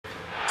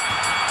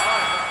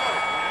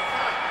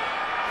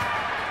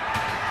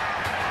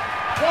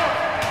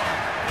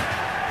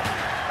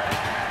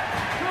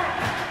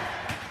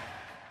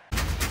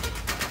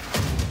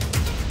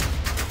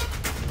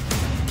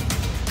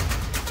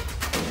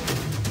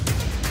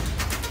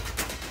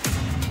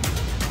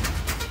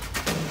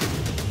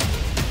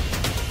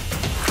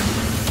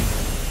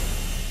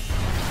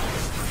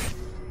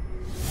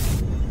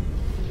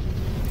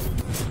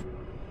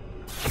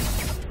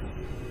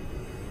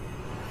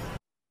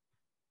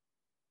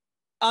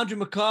Andrew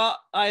McCART,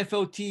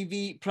 IFL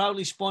TV,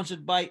 proudly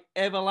sponsored by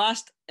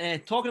Everlast.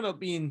 Talking about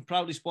being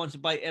proudly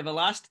sponsored by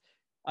Everlast,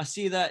 I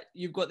see that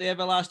you've got the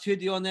Everlast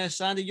hoodie on there,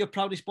 Sandy. You're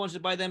proudly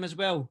sponsored by them as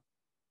well.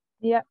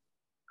 Yep,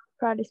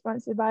 proudly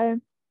sponsored by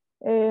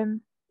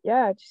them.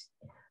 Yeah,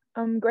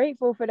 I'm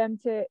grateful for them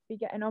to be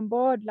getting on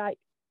board, like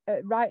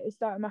right at the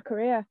start of my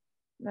career,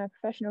 my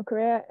professional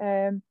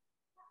career.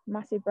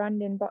 Massive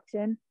brand in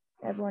boxing.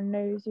 Everyone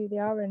knows who they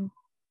are, and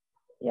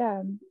yeah,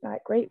 I'm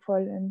like grateful.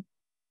 And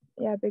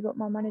yeah, big up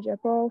my manager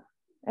Paul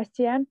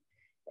STN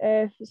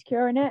for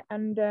securing it,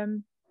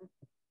 and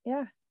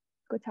yeah,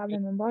 good to have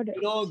him on board.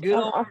 Good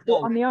on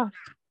Paul. On the off.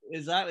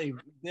 Exactly,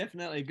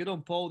 definitely good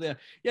on Paul there.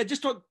 Yeah,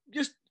 just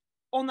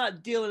on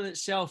that deal in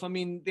itself. I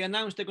mean, they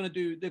announced they're going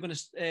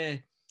to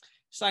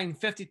sign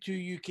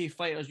 52 UK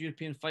fighters,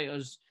 European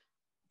fighters,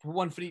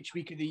 one for each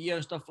week of the year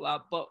and stuff like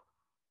that. But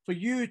for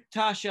you,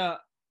 Tasha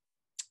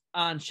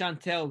and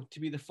Chantel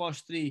to be the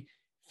first three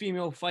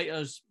female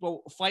fighters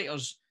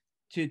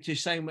to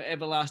sign with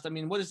Everlast. I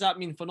mean, what does that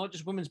mean for not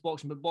just women's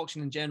boxing, but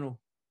boxing in general?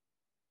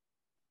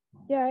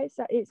 Yeah,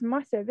 it's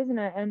massive, isn't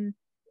it? And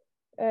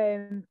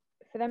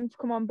for them to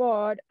come on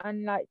board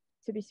and like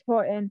to be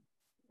supporting,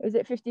 is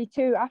it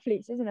 52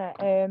 athletes, isn't it?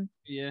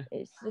 Yeah.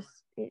 It's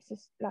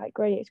just like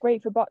great. It's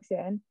great for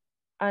boxing,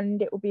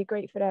 and it will be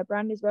great for their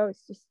brand as well.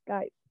 It's just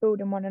like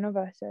building one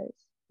another, so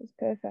it's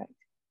perfect.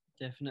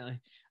 Definitely.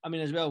 I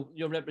mean, as well,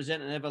 you're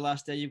representing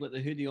Everlast there. You've got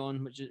the hoodie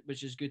on,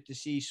 which is good to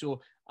see. So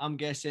I'm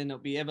guessing it'll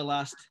be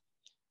Everlast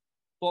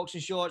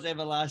boxing shorts,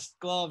 Everlast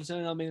gloves.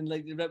 And I mean,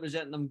 like, you're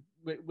representing them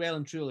well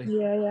and truly.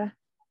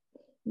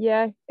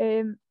 Yeah.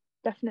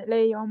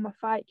 Definitely on my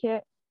fight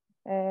kit.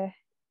 Yeah,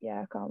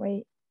 I can't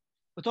wait.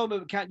 We're talking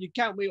about you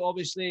can't wait.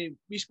 Obviously,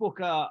 we spoke.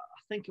 I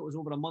think it was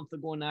over a month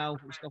ago now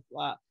and stuff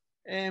like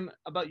that.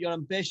 About your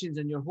ambitions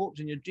and your hopes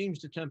and your dreams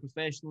to turn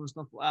professional and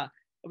stuff like that.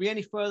 Are we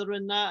any further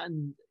in that?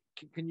 And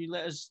can you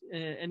let us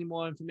any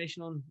more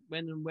information on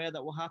when and where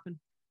that will happen?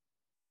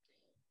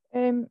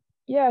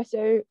 Yeah,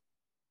 so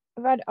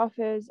I've had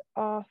offers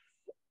off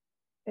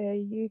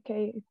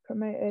UK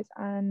promoters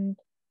and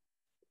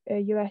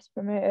US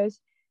promoters.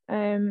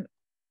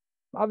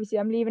 Obviously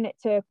I'm leaving it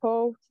to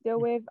Paul to deal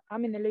with.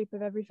 I'm in the loop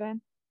of everything.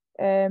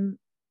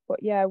 But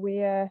yeah,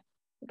 we're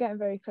getting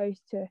very close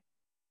to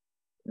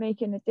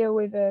making a deal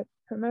with a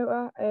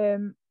promoter.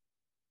 We're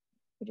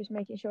just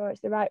making sure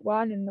it's the right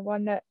one and the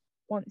one that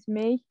wants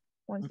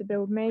to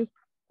build me.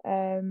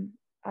 Yeah,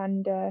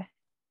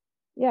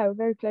 we're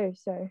very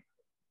close. So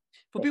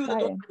for people that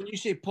don't, when you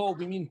say Paul,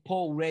 we mean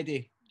Paul Reddy.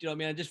 Do you know what I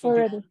mean? I just for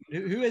people,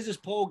 who is this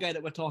Paul guy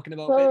that we're talking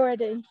about? Paul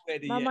Reddy,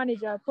 my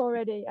manager, Paul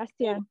Reddy,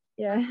 STN.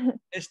 Yeah.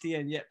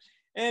 STN,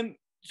 yeah.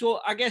 So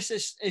I guess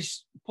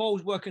it's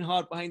Paul's working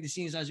hard behind the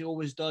scenes as he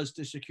always does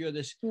to secure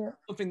this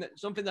something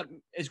that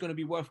is going to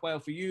be worthwhile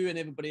for you and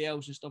everybody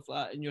else and stuff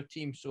like that in your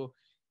team. So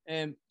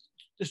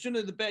the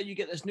sooner the better you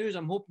get this news,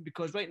 I'm hoping,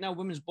 because right now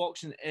women's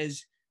boxing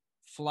is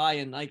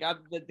flying. Like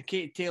the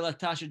Katie Taylor,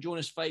 Tasha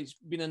Jonas fight's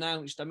been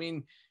announced. I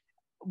mean,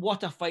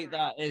 what a fight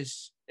that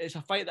is. It's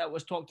a fight that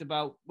was talked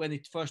about when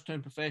they first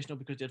turned professional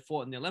because they'd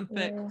fought in the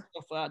Olympics,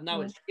 stuff like that.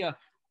 Now it's here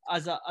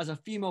as a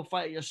female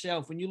fighter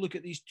yourself. When you look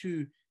at these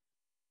two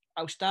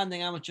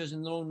outstanding amateurs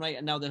in their own right,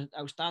 and now they're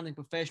outstanding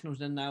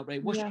professionals in now,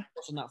 right? What's your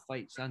thoughts on that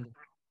fight, Sandy?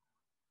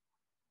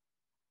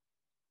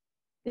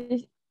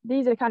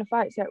 These are the kind of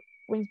fights that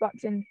women's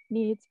boxing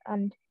needs,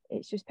 and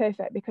it's just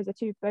perfect because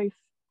they're both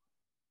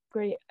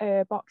great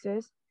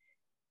boxers,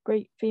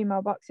 great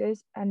female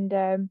boxers, and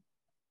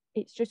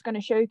it's just going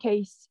to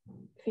showcase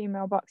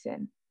female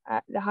boxing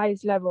at the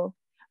highest level.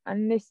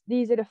 And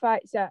these are the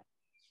fights that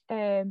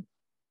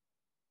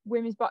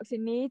women's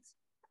boxing needs,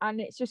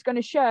 and it's just going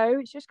to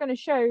show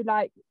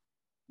like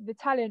the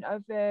talent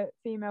of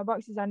female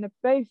boxers, and they're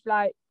both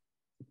like,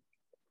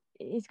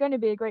 it's going to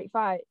be a great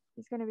fight.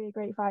 It's going to be a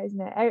great fight,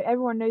 isn't it?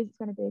 Everyone knows it's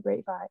going to be a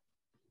great fight.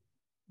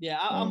 Yeah,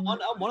 I'm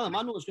one of them.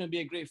 I know it's going to be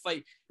a great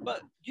fight.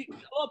 But a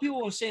lot of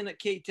people were saying that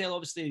Katie Taylor,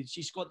 obviously,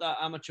 she's got that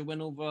amateur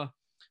win over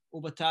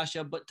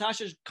Tasha, but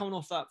Tasha's coming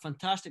off that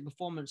fantastic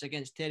performance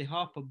against Terry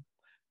Harper.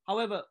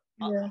 However,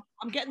 I'm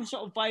getting the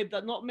sort of vibe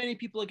that not many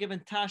people are giving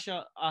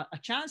Tasha a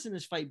chance in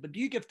this fight. But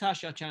do you give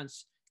Tasha a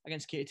chance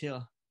against Katie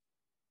Taylor?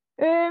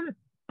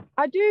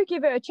 I do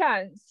give it a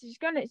chance.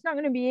 It's not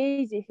going to be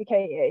easy for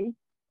Katie.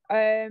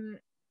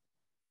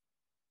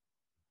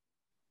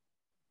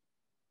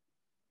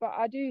 But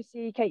I do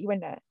see Katie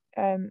win it.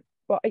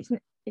 But it's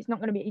not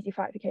going to be an easy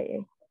fight for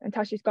Katie, and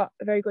Tasha's got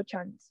a very good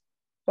chance.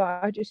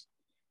 But I just,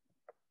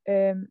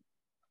 I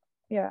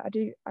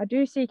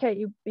do see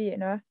Katie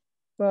beating her,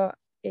 but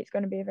it's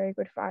going to be a very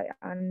good fight,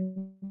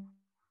 and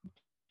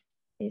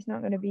it's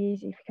not going to be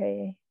easy for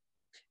Katie.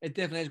 It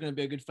definitely is going to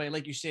be a good fight.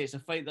 Like you say, it's a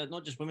fight that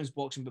not just women's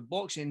boxing, but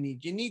boxing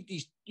needs. You need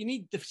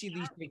to see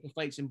these type of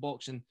fights in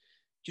boxing. Do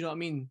you know what I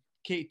mean?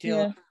 Katie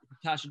Taylor,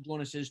 Tasha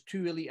Jonas is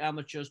two elite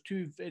amateurs,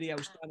 two very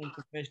outstanding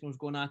professionals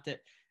going at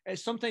it.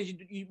 Sometimes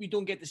we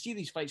don't get to see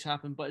these fights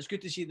happen, but it's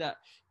good to see that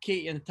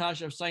Katie and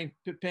Tasha have signed,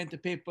 put pen to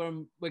paper,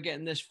 and we're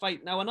getting this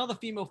fight. Now, another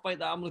female fight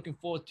that I'm looking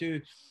forward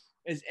to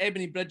is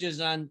Ebony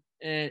Bridges and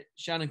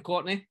Shannon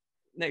Courtney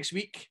next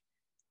week.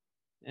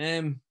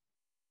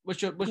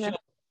 What's your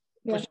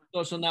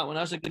thoughts on that one?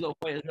 That's a good little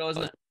fight as well,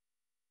 isn't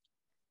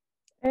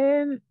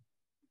it?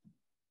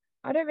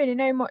 I don't really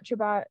know much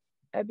about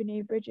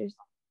Ebony Bridges,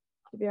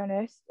 to be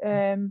honest.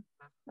 I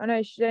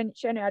know she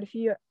only had a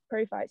few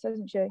pro fights,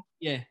 hasn't she?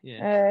 Yeah.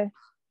 I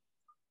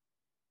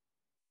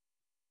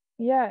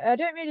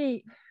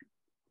can't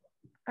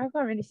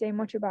really say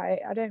much about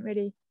it.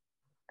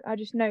 I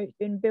just know it's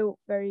been built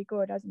very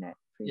good, hasn't it,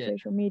 through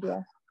social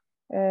media.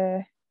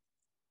 And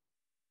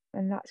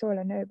that's all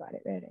I know about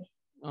it, really.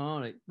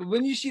 All right. But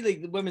when you see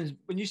like when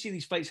you see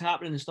these fights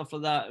happening and stuff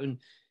like that, and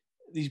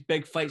these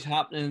big fights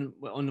happening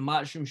on the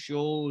matchroom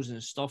shows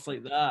and stuff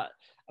like that,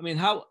 I mean,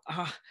 how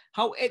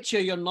itchy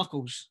are your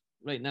knuckles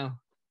right now?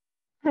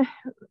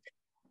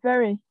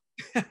 Very,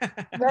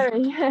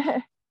 very.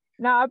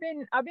 No, I've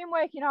been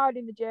working hard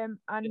in the gym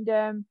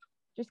and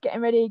just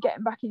getting ready,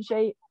 getting back in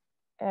shape.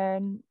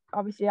 And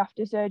obviously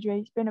after surgery,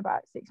 it's been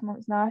about 6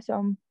 months now, so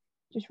I'm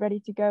just ready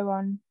to go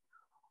on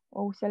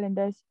all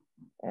cylinders,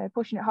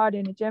 pushing it hard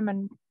in the gym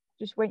and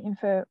just waiting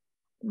for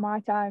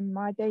my time,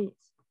 my dates.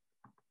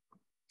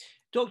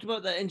 Talked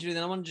about that injury,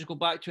 then I want to just go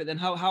back to it. Then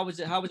how was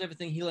it? How was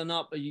everything healing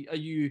up? Are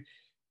you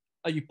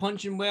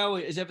punching well?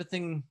 Is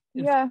everything?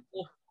 Yeah,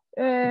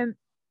 I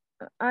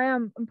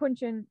am. I'm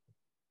punching.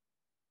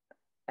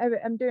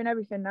 I'm doing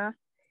everything now.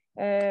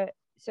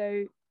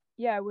 So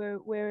yeah,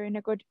 we're in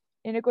a good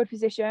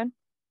position.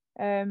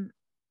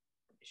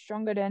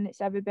 Stronger than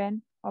it's ever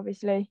been.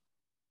 Obviously,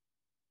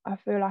 I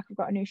feel like I've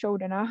got a new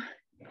shoulder now.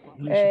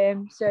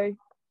 So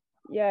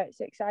yeah,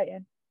 it's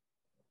exciting.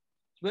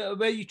 Where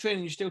are you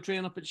training? You still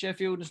training up at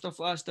Sheffield and stuff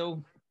like that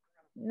still?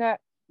 No,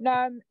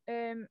 I'm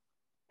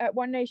at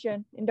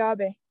OneNation in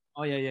Derby.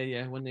 Oh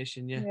yeah.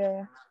 OneNation,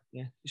 Yeah.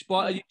 You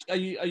spar? Yeah. Are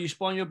you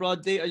sparring your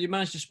brother? Are you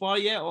managed to spar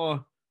yet,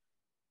 or?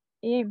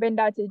 He ain't been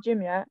down to the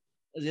gym yet.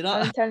 Is he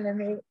not? I'm telling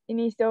him he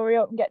needs to hurry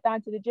up and get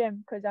down to the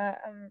gym because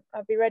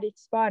I'll be ready to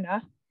spar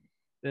now.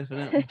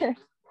 Definitely.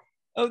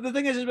 Oh, the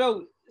thing is as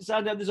well,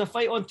 Sandy, there's a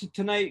fight on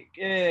tonight.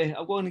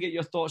 I'm going to get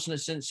your thoughts on it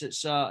since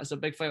it's a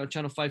big fight on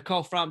Channel 5.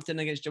 Carl Frampton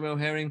against Joel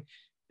Herring.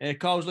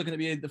 Carl's looking to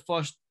be the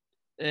first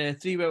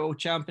three-world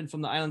champion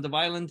from the island of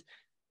Ireland.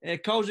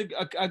 Carl's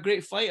a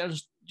great fighter. Do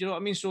you know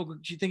what I mean? So do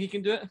you think he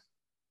can do it?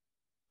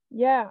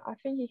 Yeah, I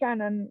think he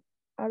can, and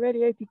I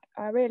really hope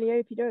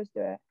he does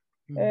do it.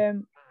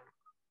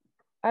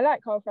 I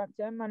like Carl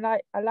Frampton.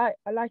 I like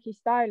his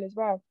style as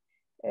well.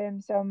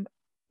 So I'm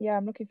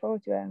looking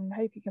forward to it and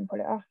hope he can pull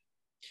it off.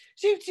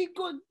 See,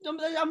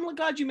 I'm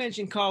glad you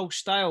mentioned Carl's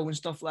style and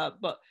stuff like that.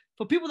 But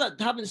for people that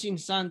haven't seen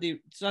Sandy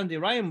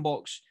Ryan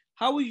box,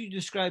 how would you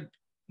describe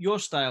your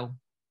style?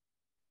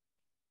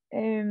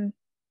 I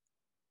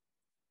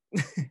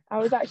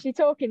was actually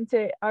talking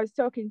to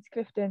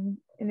Clifton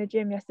in the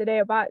gym yesterday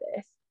about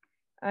this,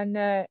 and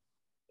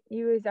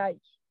he was like,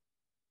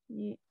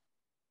 "You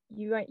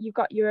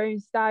got your own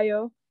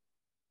style."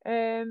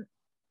 It's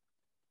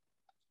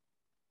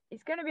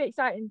going to be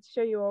exciting to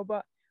show you all,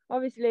 but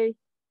obviously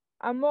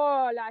I'm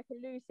more like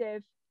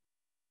elusive.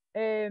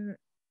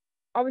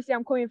 Obviously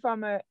I'm coming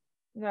from a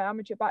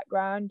amateur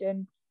background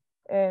and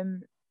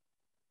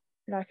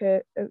like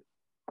a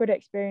good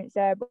experience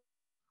there, but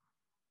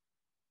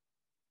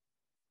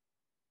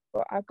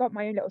I've got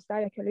my own little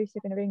style, like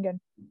elusive in the ring, and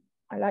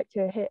I like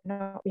to hit and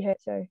not be hit.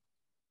 So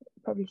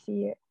you'll probably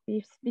see it.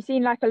 Be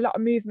seeing like a lot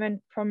of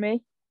movement from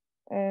me.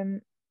 I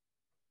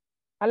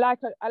like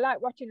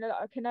watching a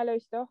lot of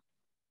Canelo stuff.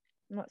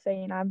 I'm not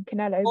saying I'm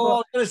Canelo. Oh, I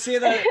was going to say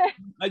that.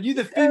 Are you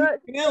the female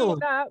Canelo?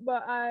 That,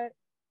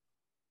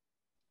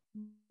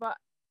 but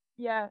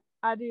yeah,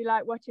 I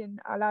like watching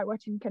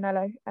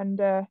Canelo,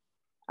 and I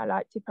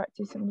like to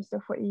practice some of the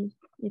stuff what he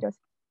does.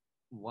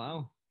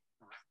 Wow.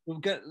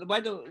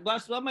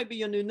 That might be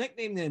your new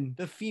nickname then,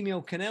 the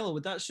female Canelo.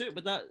 Would that suit?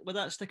 Would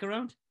that stick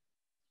around?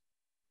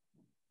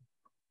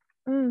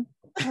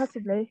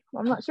 Possibly.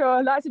 I'm not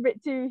sure. That's a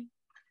bit too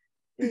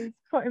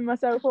putting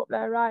myself up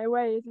there right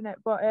away, isn't it?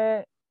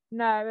 But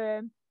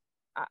no,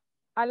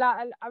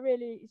 I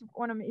really,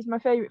 he's my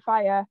favorite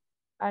fighter,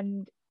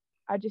 and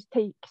I just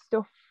take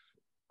stuff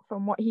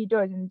from what he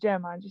does in the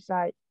gym. I just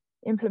like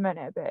implement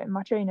it a bit in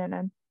my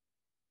training,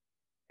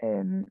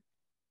 and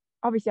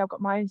obviously I've got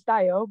my own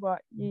style,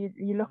 but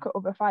you look at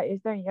other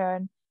fighters, don't you?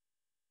 And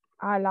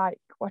I like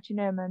watching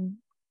them, and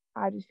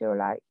I just feel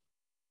like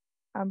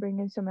I'm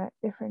bringing something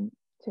different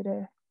to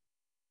the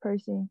pro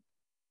scene.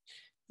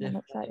 I'm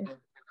excited.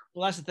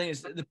 Well, that's the thing,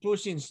 is the pro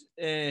scene's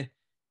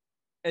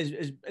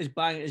is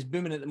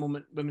booming at the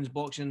moment. Women's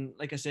boxing,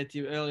 like I said to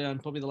you earlier,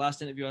 and probably the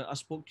last interview I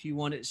spoke to you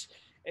on, it's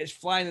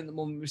flying at the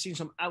moment. We've seen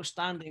some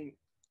outstanding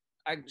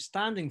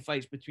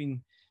fights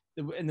between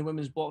in the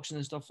women's boxing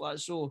and stuff like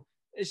that. So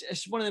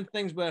it's one of them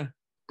things where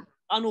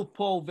I know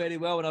Paul very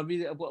well, and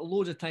I've got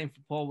loads of time for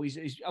Paul.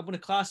 I'm going to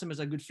class him as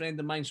a good friend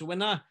of mine. So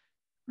when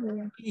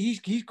he's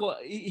got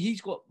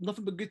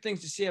nothing but good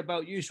things to say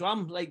about you. So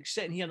I'm like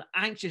sitting here and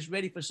anxious,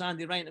 ready for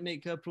Sandy Ryan to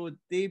make her pro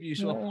debut.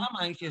 So if I'm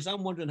anxious,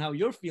 I'm wondering how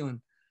you're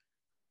feeling.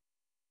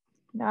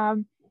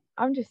 I'm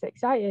just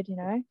excited,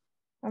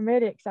 I'm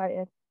really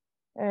excited.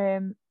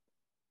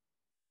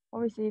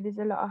 Obviously there's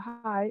a lot of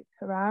hype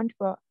around,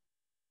 but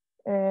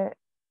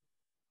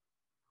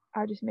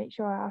I just make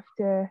sure I have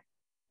to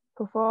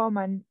perform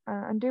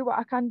and do what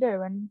I can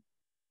do, and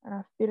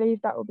I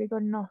believe that will be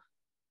good enough.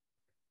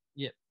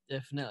 Yep,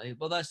 definitely.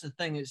 Well, that's the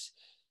thing. It's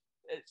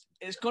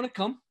gonna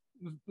come.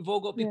 We've all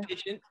got to be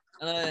patient.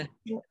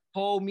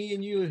 Paul, me,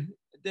 and you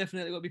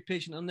definitely got to be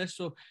patient on this.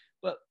 So,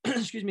 but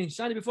excuse me,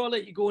 Sandy, before I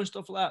let you go and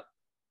stuff like that,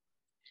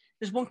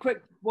 just one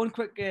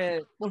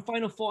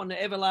final thought on the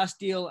Everlast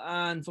deal,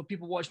 and for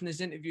people watching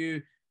this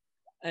interview,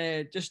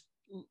 just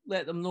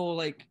let them know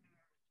like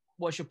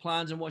what's your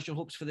plans and what's your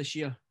hopes for this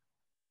year.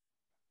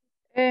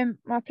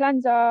 My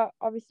plans are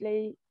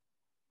obviously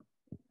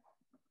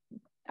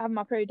have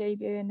my pro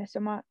debut in the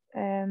summer,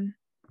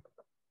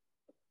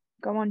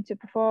 go on to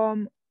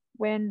perform,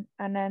 win,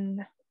 and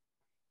then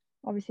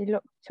obviously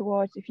look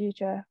towards the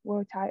future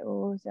world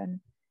titles, and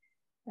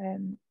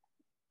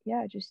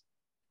just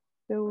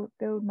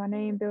build my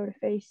name, build a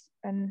face,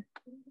 and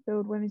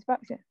build women's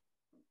boxing.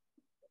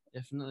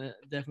 Definitely.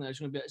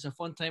 It's a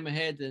fun time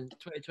ahead in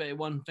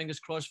 2021. Fingers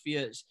crossed for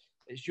you.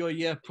 It's your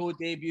year, pro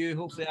debut.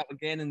 Hopefully that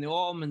again in the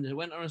autumn and the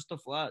winter and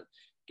stuff like that.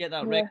 Get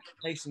that record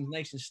nice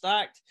and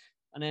stacked,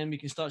 and then we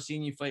can start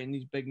seeing you fighting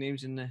these big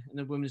names in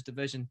the women's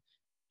division.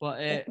 But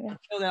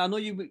until then, I know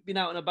you've been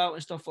out and about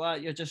and stuff like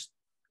that. You're just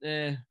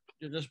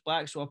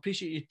back, so I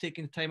appreciate you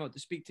taking the time out to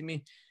speak to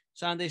me,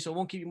 Sandy. So I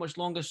won't keep you much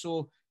longer.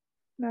 So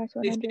nice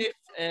one, stay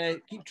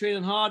safe, keep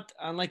training hard,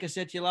 and like I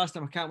said to you last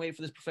time, I can't wait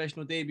for this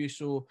professional debut.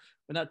 So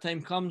when that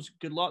time comes,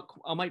 good luck.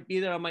 I might be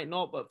there, I might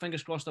not, but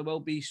fingers crossed I will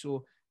be.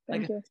 So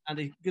Thank you.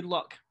 Sandy, good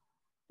luck.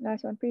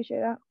 Nice one,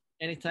 appreciate that.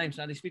 Anytime,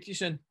 Sandy. Speak to you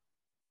soon.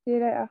 See you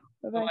later.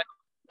 Bye-bye. Bye-bye.